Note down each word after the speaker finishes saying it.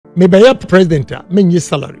me be president me nyi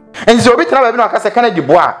salary and so obi tena ba bi na aka say Kennedy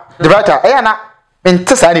boa the writer na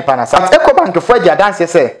mente sa ni pana sa Ecobank fo agya dance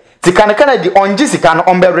say sika no Kennedy onji sika no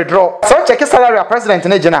on be withdraw so check salary a president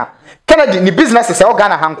na gina Kennedy ni business say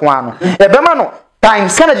organa hanko ano e be ma no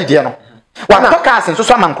times Kennedy de no wa podcast nso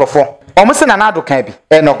so amankrofo omo se na addo kan bi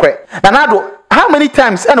e no kre na addo how many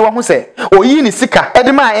times and one who say oyi ni sika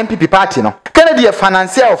edema MPP party no Kennedy a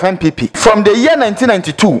financier of MPP from the year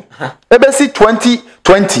 1992 ebesi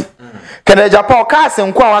 2020 Kennedy Agyapong cars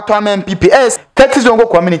nko awato MPP is 30 zongo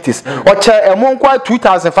communities oche emonko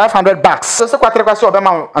 2500 bucks so kwatre kwaso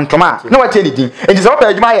obema antoma na wache ni din enti so pa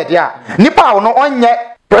adwuma ye de a nipa no onye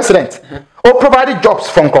president or provide jobs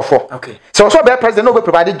from Akuffo. Okay. So be president no go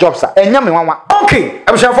provide jobs enya me wanwa. Okay,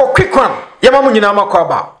 abusha for quick one. Yama mu nyina makwa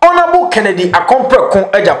ba. Honorable Kennedy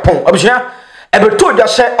Agyapong abusha ebeto dwa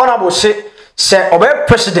she honorable se obe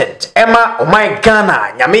president ema o my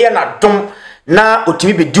Ghana nyame ye na dom na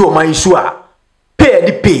otimi be di o man su a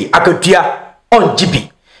pay akatua on GB.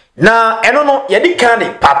 Na eno no ye di kan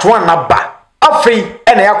part 1 na ba. Afei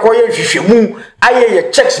ena yakoye hwehwemu aye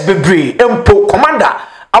ye checks bebre empo commander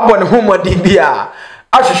abone homodi bia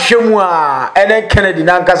ahwehwemu a ene Kennedy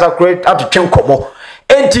na nkasa create atotwe nkomo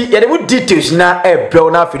enti ye de details na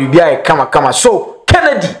ebrew na afiri bia e kama so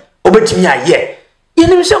Kennedy obetimi aye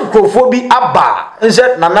yenim se nkrofo bi aba nse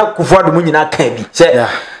nana Akuffo ado mu nyina kan bi se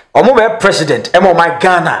omo be president emo my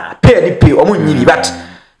Ghana pay omo nyini but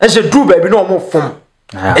nse dru ba bi na omo fom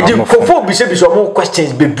edi Akuffo bi se omo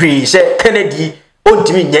questions bebre se Kennedy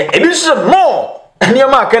ontimi nye ebi so no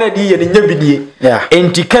niama Kennedy ye nya bidie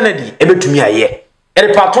enti Kennedy ebetumi aye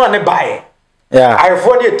ere part 1 ne bae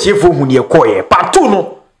ayefo ne tiefo hu ne koye part 2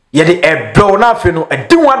 no ye de ebrew na afi no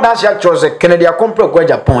edi wadash ya chose Kennedy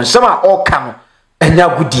Agyapong sama all come enya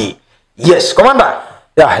gudie yes commander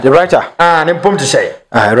The writer ne pom to say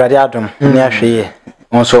ready adom ni ahwe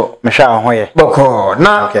onso me hwa ho ye boko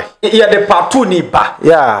na ye de part 2 ni ba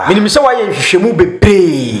minim se wa ye hwehwemu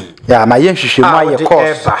bebre ma ye hwehwemu aye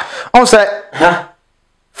course on say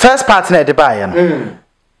first part na de ba ye no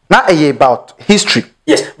na about history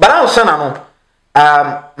yes but I was saying no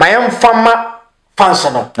my farmer fans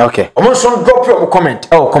no omo so drop your comment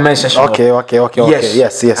comment section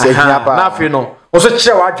yes na fi no oso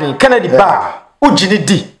kire wa adwen Kennedy ba ugini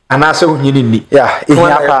di anase unyini ni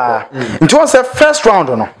pa nti won say first round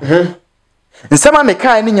no nsema me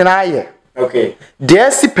kan ni nyina aye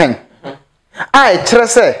de sipen ai kire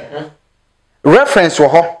say reference wo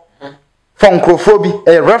ho for Akuffo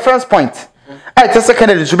bi a reference point ai kire say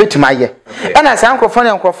Kennedy so betima aye and as Akuffo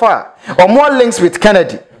a or more links with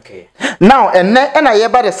Kennedy now and I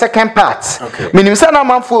by the second part meaning say na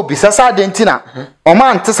manfo bi sasa adentina o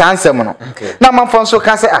man te sa ansem no na manfo so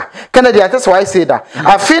ka say Kennedy ates why say that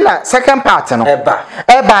I feel na second part no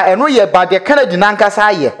eba eno ye ba the Kennedy nankasa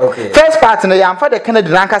aye first part no ya amfa the Kennedy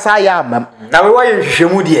nankasa aye amam na we wa ye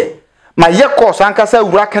hwehwemu de ma ye course ankasa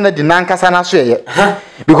wura Kennedy nankasa na so ye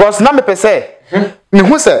because na me pese me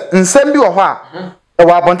hu say nsem bi wo ho a e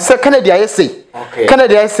wa bonte say Kennedy aye say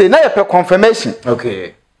Kennedy aye say na ye pe confirmation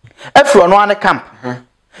everyone no an camp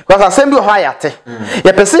because assembly ho ayate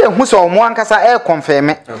ye pese ye hu so omo ankasa e confirm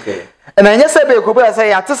and anya se be ko be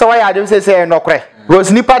say yate se wa ya dem say no kre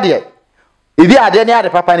rose nipa de ibi ade ne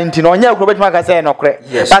ade papa ni nti no nya ko betima ka say no kre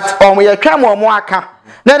but omo ye twa mo aka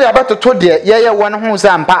na de abatoto de ye won ho se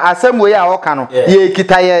ampa asemo ye a oka no ye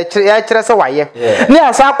kita ye kire se waye ne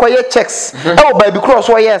asa akoye checks e wo ba bi cross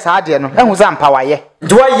wo ye sa ade no ehu se ampa waye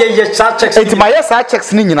do ye sa checks it my yes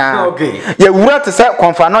checks ni nyina ye wura te se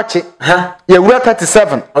konfanoche ye wura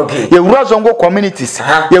 37 ye wura zongo communities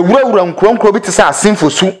ye wura nkronkro bi te se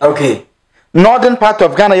asinfosu northern part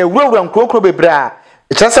of Ghana ye wura nkronkro bebra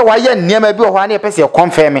it say why ye niam bi o ho na ye pese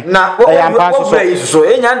confirm na so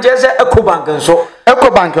enya nje se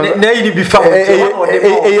Ecobank na yi bi fa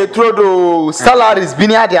ye trodo salaries bi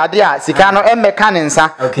ni ade a sika no emeka ne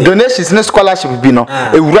nsa donations ne scholarship bi no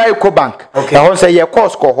e wura Ecobank e ho say ye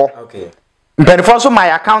course ko ho mpenifo so my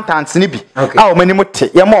accountants ni bi a o mani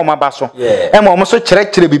mutte ye ma o maba so e ma o so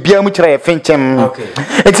kire bibia mu kire ye finchem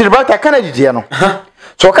it's about Kennedy de no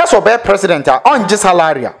so ka so be president a on je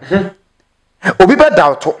salary obi be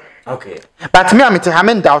doubt but me am te ha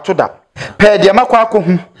men doubt da pe de makwa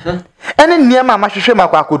akohu ene niam ma hwehwe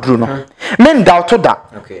makwa akoduru no men doubt da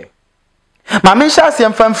ma men sha se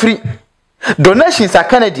mfamfiri donations a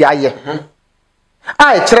Kennedy aye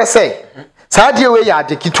ai kire say sa de we ya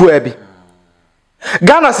ade kitu abi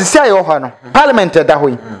Ghana sisi aye ho no parliament da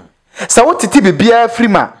hoyi sa wotiti bibia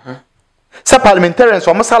frima sa parliamentarians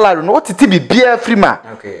o mo salary no wotiti bibia frima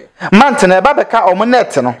month na eba beka o mo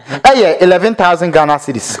net no eye 11,000 Ghana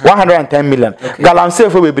cedis 110 million galamse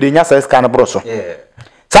fo bebre nya sa scan broso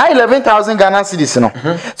Say 11,000 Ghana cedis no.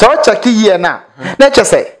 So check year na. Na che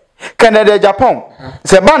say Kennedy Agyapong.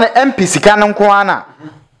 Se ba na MP sika no nko ana.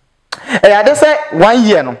 Ade say 1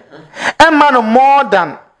 year no. And man more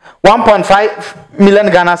than 1.5 million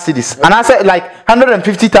Ghana cedis. And I said like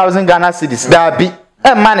 150,000 Ghana cedis. That be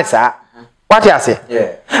a man sir. What you say?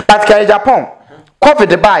 Yeah. But Kennedy Agyapong cover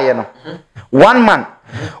the buy no. 1 man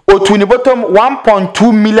o to ni bottom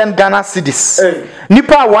 1.2 million Ghana cedis.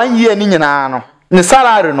 Nipa 1 year ni nyina no. Ni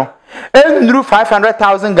salary no. Enru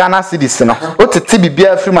 500,000 Ghana cedis no. O tete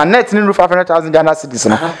bibia free man net ni 500,000 Ghana cedis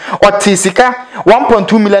no. O tisika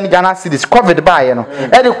 1.2 million Ghana cedis covered by no.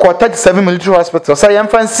 E dey 37 military hospital. So yam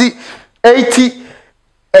fancy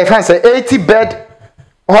 80 bed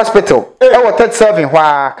hospital. E was 37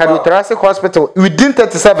 wa cardiothoracic hospital within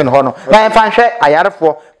 37 ho no. Na yam fan hwe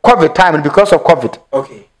ayarefo COVID time because of COVID.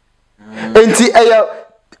 Okay. Enti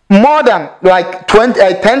more than like 10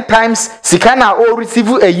 times sikana or receive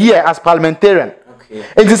a year as parliamentarian. Okay.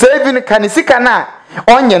 Enti say even kan sikana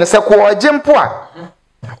onye no se ko ojempo a.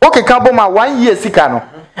 Okay, kaboma 1 year sika no.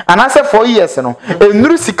 And I say 4 years no.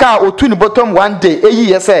 Enuru sika otu ni bottom 1 day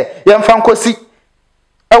eyi say yemfa nkosi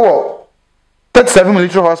ewo 37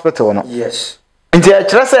 military hospital no. Yes. Enti I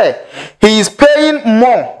try say he is paying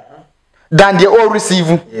more than they all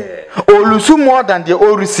receive. Yeah. Or lose more than they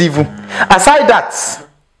all receive. Aside that,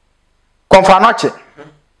 Confanoche.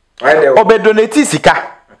 Obe donate sika.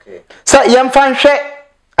 Okay. Sa yemfa nhwe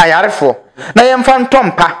ayarefo. Na yemfa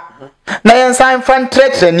ntompa. Na yensan fan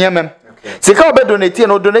tretre niamem. Sika obe donate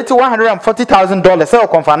no donate $140,000 say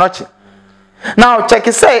Confanoche. Now check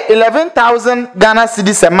it say 11,000 Ghana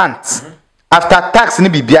cedis a month. After tax ni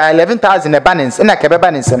bibia 11,000 a balance na kebe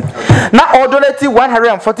balance. Na or donate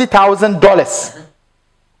 $140,000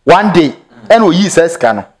 1 day. And we use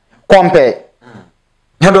eska no. Compare.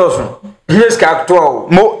 Henderson. Yes, actual.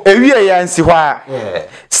 Mo ewie ya nsi hwa.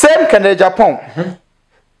 Same Kennedy Agyapong.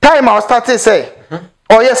 Time I started say,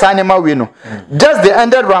 oh yes, animal we no. Just the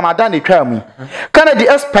ended Ramadan the tell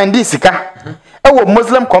Kennedy spend sika. Ewo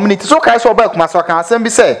Muslim community so kai so ba kuma so kan asem bi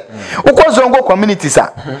say. Uko Zongo community sa.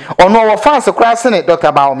 Ono wo fans kra se ne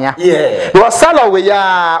Dr. Baomia. Yeah. Do sala we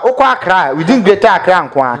ya uko Accra within Greater Accra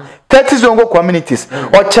nko 30 Zongo communities.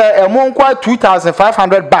 Oche emo nko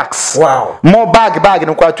 $2,500. Wow. More bag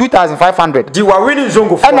nko $2,500. Di wa winning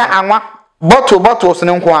Zongo for. Ana anwa bottles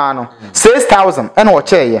ne nko ano 6,000 and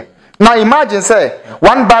oche ye. Now imagine say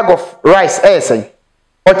 1 bag of rice say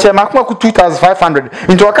oche makuma ku 2,500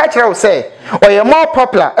 into okachira say oye more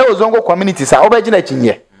popular e Zongo communities a obegina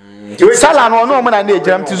chinye sala no no na na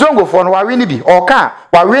ejiram ti Zongo for no wawe ni bi oka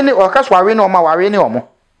wawe ni oka so wawe ni oma wawe ni omo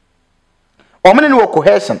omo ni wo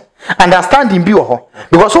cohesion understanding bi wo ho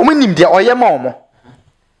because omo nim dia oye ma omo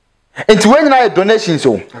enti when na donations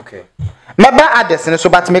o okay maba address ne so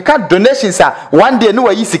but me ka donations a one day no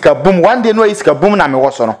wa yisika boom one day no wa yisika boom na me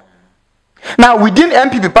wo so no. Now within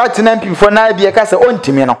MPP party na MPP for na bia ka say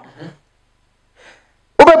ontimi no.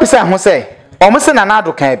 Obebisa ho say, omo se na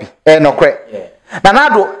nado kan bi. Nokre. Na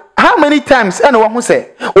nado how many times ene wo ho say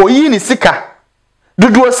oyi ni sika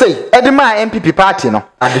duduo say edema MPP party no.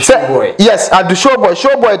 And the boy. Yes, at the show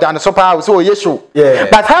boy dan so pa so oye show. Yeah.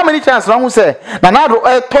 But how many times no ho say na nado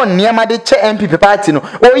ton niema de che MPP party no.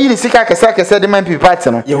 Oyi ni sika kese de MPP party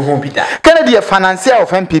no. Ye ho bi da. Kennedy a financier of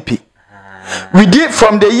MPP. We did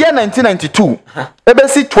from the year 1992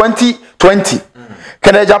 ebesi 2020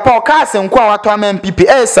 Kennedy Agyapong cars nkwa wato MPP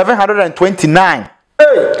 729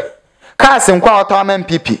 cars nkwa wato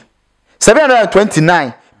MPP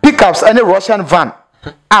 729 pickups any Russian van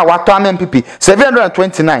wato MPP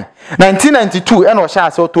 729 1992 and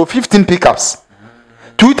osha so to 15 pickups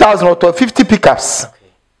 2000 or to 50 pickups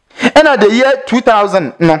and at the year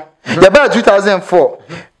 2000 no the about 2004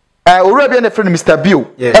 already in the friend Mr. Bill,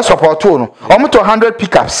 that's support no. Almost 100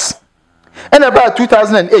 pickups. And about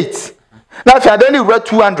 2008. Now if you had only read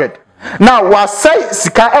 200. Now was say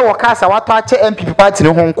sika e wakasa watu ache MPP party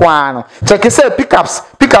no ho kwa no. Check say pickups,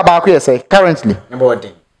 pickup ba ko say currently.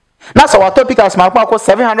 Nobody. Now so watu pickups ma kwa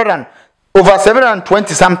 700 and over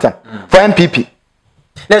 720 something for MPP.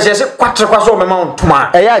 Na say kwatre kwa so mema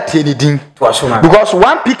ntuma. E ya tie ni din. Because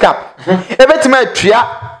one pickup everything I tria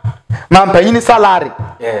mampanyini salary.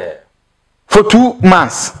 Yeah. For 2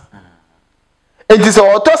 months. It is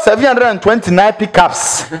auto 729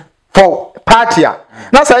 pickups for party.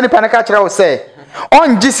 Now, so any panaka will say,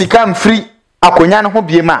 on Jessica free akonya no ho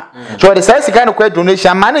biema. So the size kind of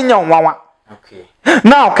donation man in your wawa. Okay.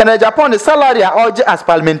 Now, Kennedy Agyapong the salary or as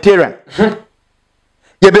parliamentarian.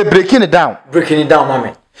 You be breaking it down. Breaking it down,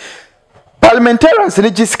 mommy. Parliamentarians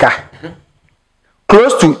in Jessica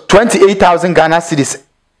close to 28,000 Ghana cedis.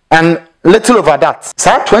 And little over that.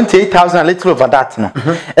 Say 28,000 little over that no.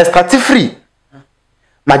 A start free.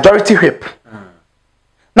 Majority whip.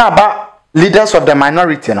 Now about leaders of the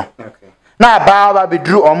minority no. Now about be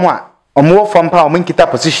drew omo from power kita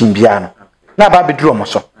position bia no. Now about be drew omo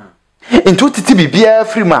so. Into titi bibia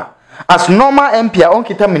free ma as normal MP on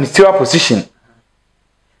kita ministerial position.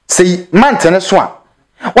 Say man tene so a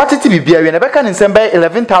what titi bibia we na beka nsem by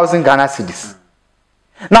 11,000 Ghana cedis.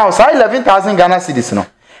 Now say 11,000 Ghana cedis no.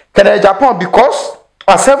 Kennedy Agyapong because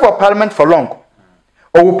I serve for parliament for long.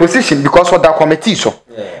 Or opposition because of that committee so.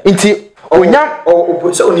 Inti onya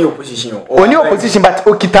only opposition. Only opposition but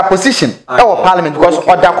okita position our parliament because of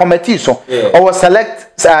that committee so. Or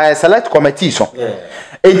select committee so.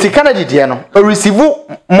 Inti Kennedy dey no receive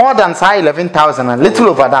more than 11,000 and little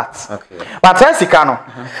over that. Okay. But Sika no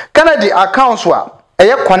Kennedy accounts were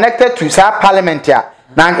connected to sa parliament ya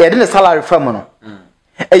na e dey salary firm no.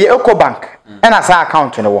 Eco bank and as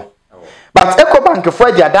account no. But Eco bank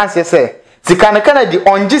for their dance say Sika no Kennedy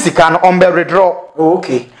onji sika no on be withdraw. Oh,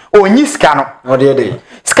 okay. Onyi sika no. No dey.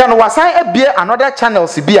 Sika no wasan ebie another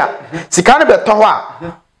channels bia. Sika no be to ho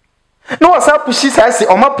a. No wasa pushi say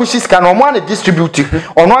o ma pushi sika no mo na distribute.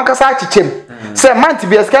 Ono ankasa achichem. Say month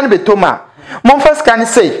bia sika no be to ma. Mo first can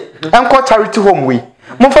say enko charity home we.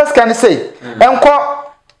 Mo first can say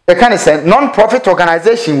enko e can say non-profit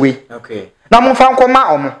organization we. Okay. Na mo fa enko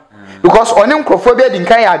ma omo. Because on Akuffo be the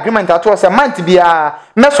kind agreement at was a month bia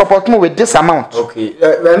me support me with this amount. Okay.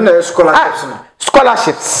 When scholarships.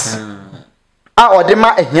 Scholarships. Or the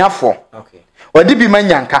ma ehiafo. Okay. Or di bi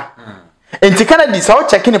manyanka. Enti Kennedy so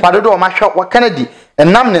checking pa do o ma hwe wa Kennedy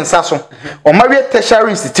enam ne nsa so. O ma we tertiary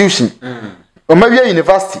institution. O ma we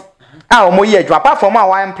university. O mo ye adwa apart from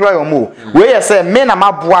our employ o mo. We ye say me na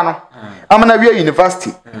maboa no. Am na we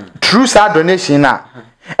university. Through sa donation na.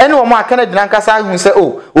 Ene wo mo Kennedy na nkasa hu say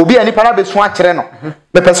oh obi ani pa na be so a kire no.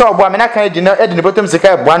 Me pese obo me na Kennedy na edi ne botom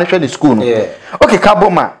sika eboa no hwe ni school no. Okay ka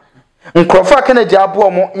boma. Nkrofo Kennedy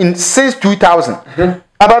abo mo in since 2000.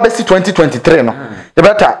 Aba be si 2023 no. The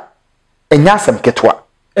better enya asem ketwa.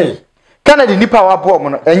 Kennedy nipa wa abo mo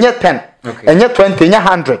no enye 10, enye 20, enye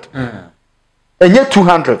 100. Enye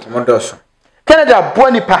 200. Modoso. Kennedy abo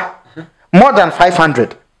nipa more than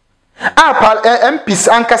 500. MPs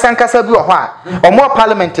ankasa bi wo ho a omo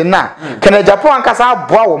parliament na Kennedy Agyapong ankasa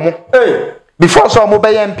aboa wo mo before so omo be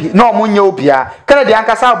MP na omo nya obia Kennedy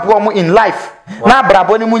ankasa aboa mo in life na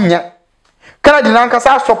abrabo ni mu nya Kennedy na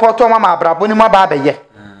ankasa support omo ma abrabo ni mu ba ye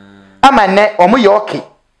ama ne omo ye okay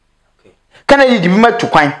Kennedy di bi matu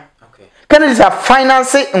kwan Kennedy is a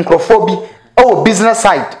finance Akuffo bi or business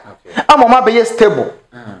side ama ma be stable.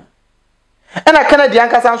 And a Kennedy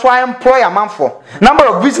ankasa so I employ a man for number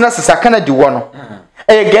of businesses a Kennedy one.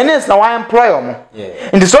 Again is now I employ mo.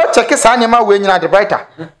 In the so check sa nyama we nyina the brighter.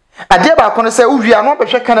 Ade ba kono say we are not be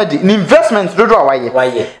Kennedy investment do why.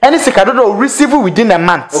 Any sika do receive within a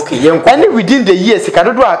month. Okay, any within the year sika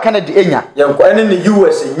do Kennedy enya. Any in the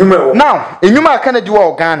US enyuma. Now, enyuma Kennedy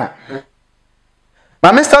wo Ghana.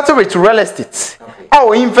 Mama started with real estate. I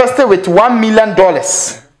will invested with $1 million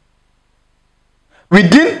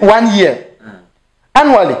within 1 year.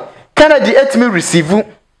 Annually, Kennedy let me receive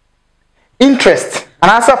interest and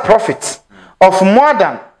answer profit of more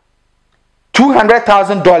than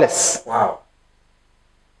 $200,000. Wow.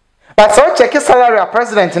 But so check his salary as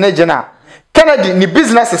president in Ghana. Kennedy ni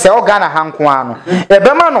business is all Ghana hankwano.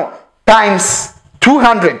 Ebemano times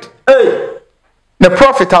 200. Hey. The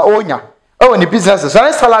profit are onya. Oh, ni business is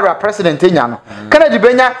so salary as president in Ghana. Kennedy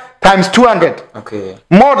benya times 200. Okay.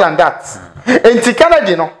 More than that. Enti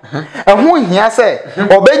Kennedy no. And who here say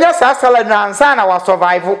obenya sa salary na ansa na wa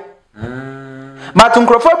survive. But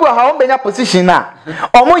Akuffo bu ha obenya position na.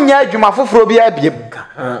 Omo nya adwuma foforo bi abiem.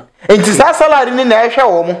 Enti sa salary ni na ehwe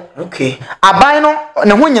wo mo. Okay. Aban no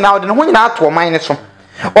ne ho nyina ode ne ho nyina ato man ne so.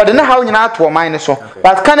 Ode ne ha ho nyina ato man ne so.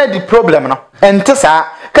 But Kennedy problem no. Enti sa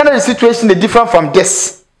Kennedy situation is different from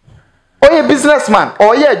this. Oye businessman,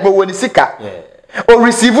 oye adwo woni sika. Or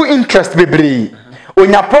receive interest bebre.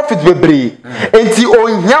 Onya profit bebre. Enti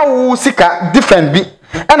onya wo sika different bi.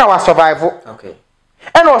 And our survival. Okay.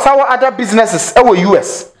 And also our other businesses our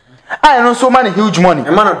US. I know so many huge money.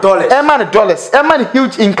 A man of dollars. A man of dollars. A man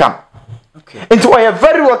huge income. Okay. And so I am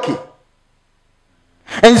very lucky.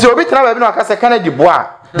 And so bit na no akasa Kennedy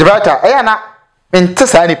boa. The writer na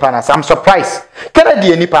ntesa nipa na I'm surprised.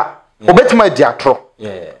 Kennedy nipa obetima di atro.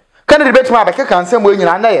 Yeah. Kennedy betima abeke kan say mo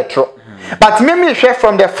nyina na ye tro. But me share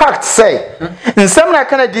from the fact say in some na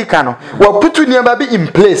Kennedy kano we put nearby be in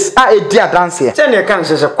place a dia dance here. Say ne kan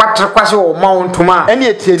say kwase o mount ma. Any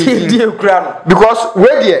etie di ekura no. Because we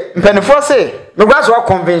there mpenifo say me gwa so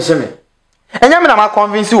convince me. Enya me na ma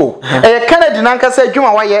convince o. Kennedy nanka say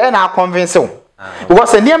adwuma wa ye na convince o.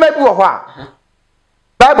 Because niam bi wo ho a.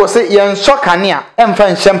 Bible say yen so kanea emfa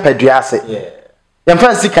nhye mpadua ase. Yen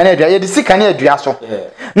fa sika na adua ye de sika na adua so.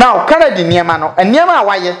 Now Kennedy niam no niam a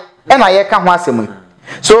wa ye na ye ka ho asem.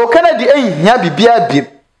 So Kennedy ehia bibia bi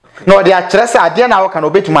na ode a kire say ade na wo ka na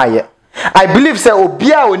obetuma ye. I believe say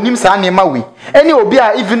obia onim sa niam we. Any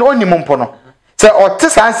obia even onim mpo no. Say ote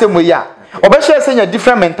sa ansem we ya. Obesha say a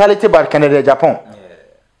different mentality about Kennedy Agyapong.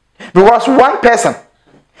 Because one person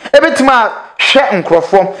ebetima hwe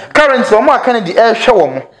nkrofo currently omo Kennedy hwe wo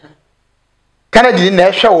mo. Kennedy na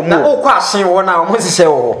hwe wo mo. Na okọ asen wo na omo sise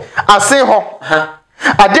wo. Asen ho.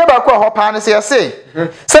 Ade ba ko ho pa ne say say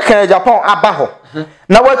Kennedy Agyapong aba ho.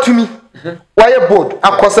 Na watumi. Waye board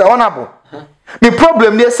akose honorable. The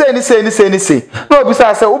problem dey say ni. No be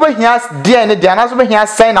say wo be hia dey ne dey na so be hia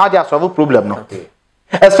say na dey solve problem no. Okay.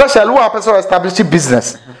 Especially who are person establishing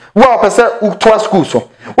business. Who are person to school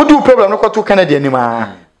so. Who do problem no ko to Kennedy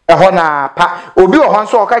anima. Ho na pa obi o ho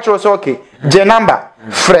so o ka kire so okay. J number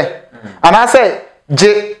frɛ. And I say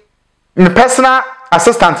J personal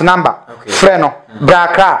assistant number frɛ no.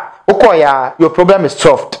 Brakra ukoya your problem is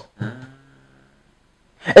solved.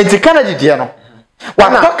 Enti Kennedy dey no. Wa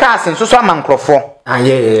podcast nso so amankrofo.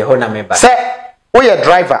 Yeah, ho na me ba. Say we a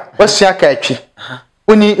driver, we sua ka atwi.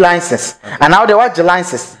 Uni license and now they watch the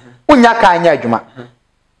license unya ka anya adwuma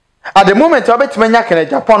at the moment you bet menya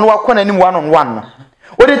Kennedy Agyapong no wakọ nanim one on one no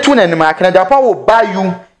we dey tu nanim Kennedy Agyapong will buy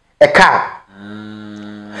you a car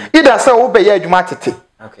either say we be adwuma tete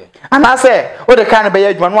okay and I say we the car no be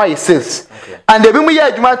adwuma no why sales and they be mu ya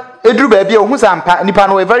adwuma eduru ba bia ohun sampa nipa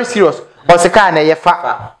no we very serious or se car na ye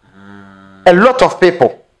fa a lot of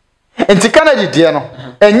people enti Kennedy die no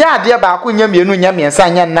enya ade ba ko nya mienu nya miensa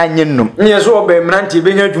nya na nya nnum nye so obe mranti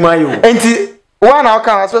be nya adwuma yo enti wana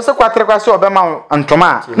oka so se kwatre kwa so obe ma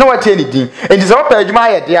ntoma na watie ni din enti se opa adwuma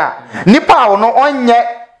ye de a nipa wo no onye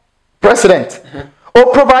president o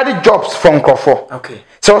provide jobs from Akuffo okay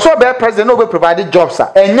so be president no be provide jobs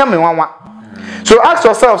enya me wanwa so ask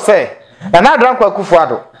yourself say na adran kwa Akuffo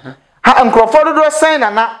ado ha Akuffo do sen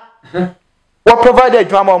na what provide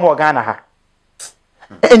adwuma mo Ghana ha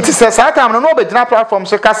enti se sa time no be gina platform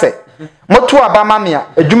so ka se moto abama me a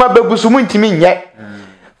adwuma bebusu mu ntimi nye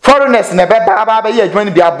foreigners na be ba ye adwuma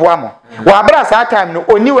ni bi aboa mo wa bra sa time no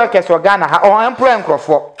oni workers o Ghana ha o employ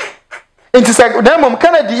Akuffo enti se na mom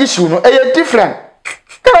Kennedy issue no e different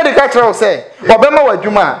Kennedy ka tell say obema wa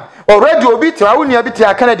adwuma already obi tira woni abi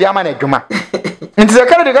tira Kennedy ama na adwuma enti se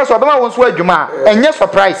Kennedy ka so obema won so adwuma enye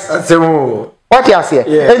surprise asemo what you say?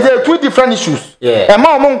 Yeah. And there are two different issues. Yeah. And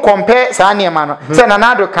more compare Sani man. Say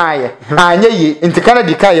Nanado Kaya. Anye ye into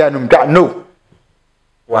Kennedy Kaya no.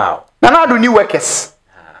 Wow. Nanado new workers.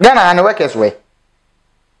 Ghana and workers way.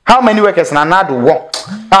 How many workers Nanado work?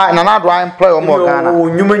 Nanado I employ or more Ghana.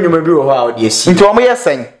 Nyuma bi wo ha de asi. Into omo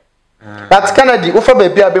yesen. That Kennedy ufa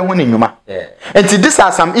baby abe hu ni nyuma. Yeah. And these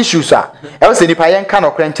are some issues I was say nipa yen kan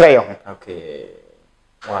okre nkyere ye ho. Okay.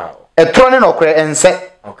 Wow. E trone no okre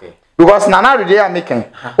ense. Okay. Because Nanado they are making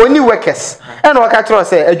only workers and work actually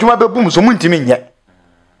say adwuma bebum so muntimi nye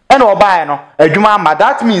and obae no adwuma ma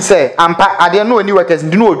that means say ampa ade no only workers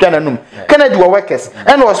ndi no odwa nanum Kennedy wo workers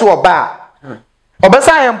and also oba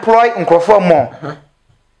obesa employ Akuffo more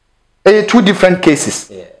two different cases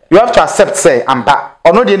you have to accept say ampa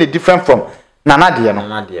or no dey different from Nanade no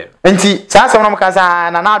enti sa asem no mka sa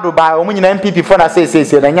Nanado ba o munyina MPP for na say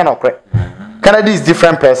na nya no kre Kennedy is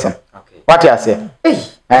different person what you say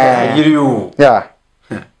you yeah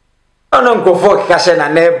ono Akuffo ka se na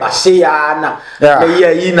na ba se ya na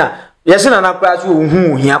yi na yes na na kwa so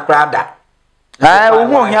hu hia kra da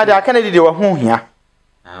hu hia da Kennedy de wa hu hia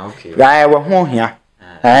okay wa hu hia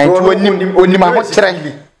nti onim aho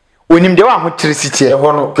kire onim de wa aho kire sitie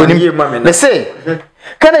onim me say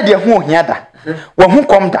Kennedy hu hia da wa hu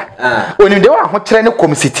kom da onim de wa aho kire ne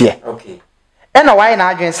kom sitie okay ena why na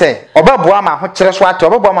adwen say obaboa ma aho kire so ate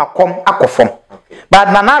obaboa ma kom akofom but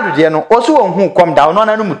Nanado de no also hu kom da no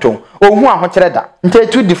na no muton ohu aho kire da nti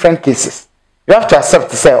two different cases you have to accept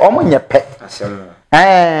to say omonye pe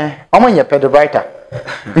omonye pe the writer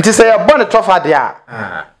nti say born tofa de a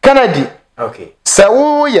Kennedy okay say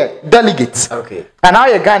wo ye delegate okay and now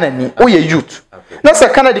you Ghana ni wo ye youth no say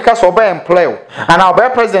Kennedy ka so oba employ and oba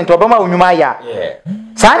president obama onwuma ya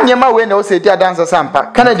sa nyema we na o say dia dance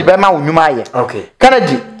sampa Kennedy be ma onwuma ya okay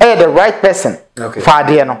Kennedy the right person for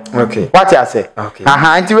there no okay what you say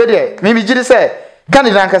nti we there me bi giri say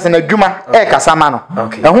Kennedy anka say na dwuma kasama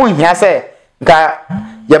no ho hia say nka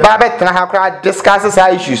ye ba betena ha kra discuss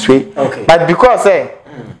say issues we but because say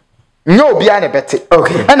nyo obi a na bete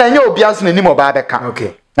and nyo obi anso na ni mo ba beka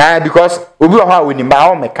because obi wa ha woni ba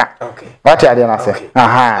o meka okay what ya dey na say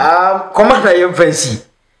comment na yem fancy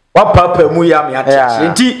wa papa mu ya me ati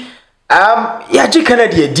nti ya ji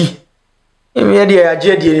Kennedy edi me dey ya ji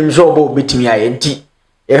edi nim so obo betimi ya nti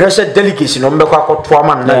e hwese delicacy no mbekwa akoto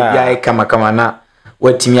ama na ya kama na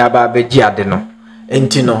watimi aba beji ade no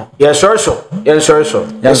enti no ye sorso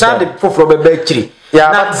ye sande foforo be bakiri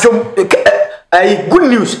na jom good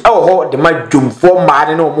news ho de ma jomfo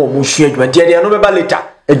maade no mo hua adwuma de no be ba later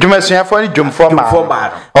adwuma suafo ni jomfo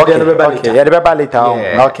maade okay no be ba later ye de be ba later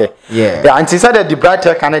okay yeah anti said the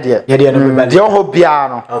brighter Canada ye de no be ba de ho bia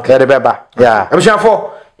no ye de be ba yeah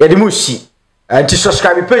abusuafo ye de mu si anti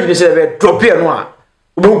subscribe page ni say be drop here no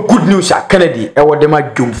a good news a Kennedy e wo de ma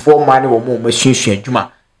jomfo maade wo mo hua adwuma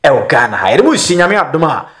e wo Ghana ha ye de mu si nyame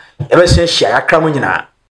adoma e be se hia yakra mo nyina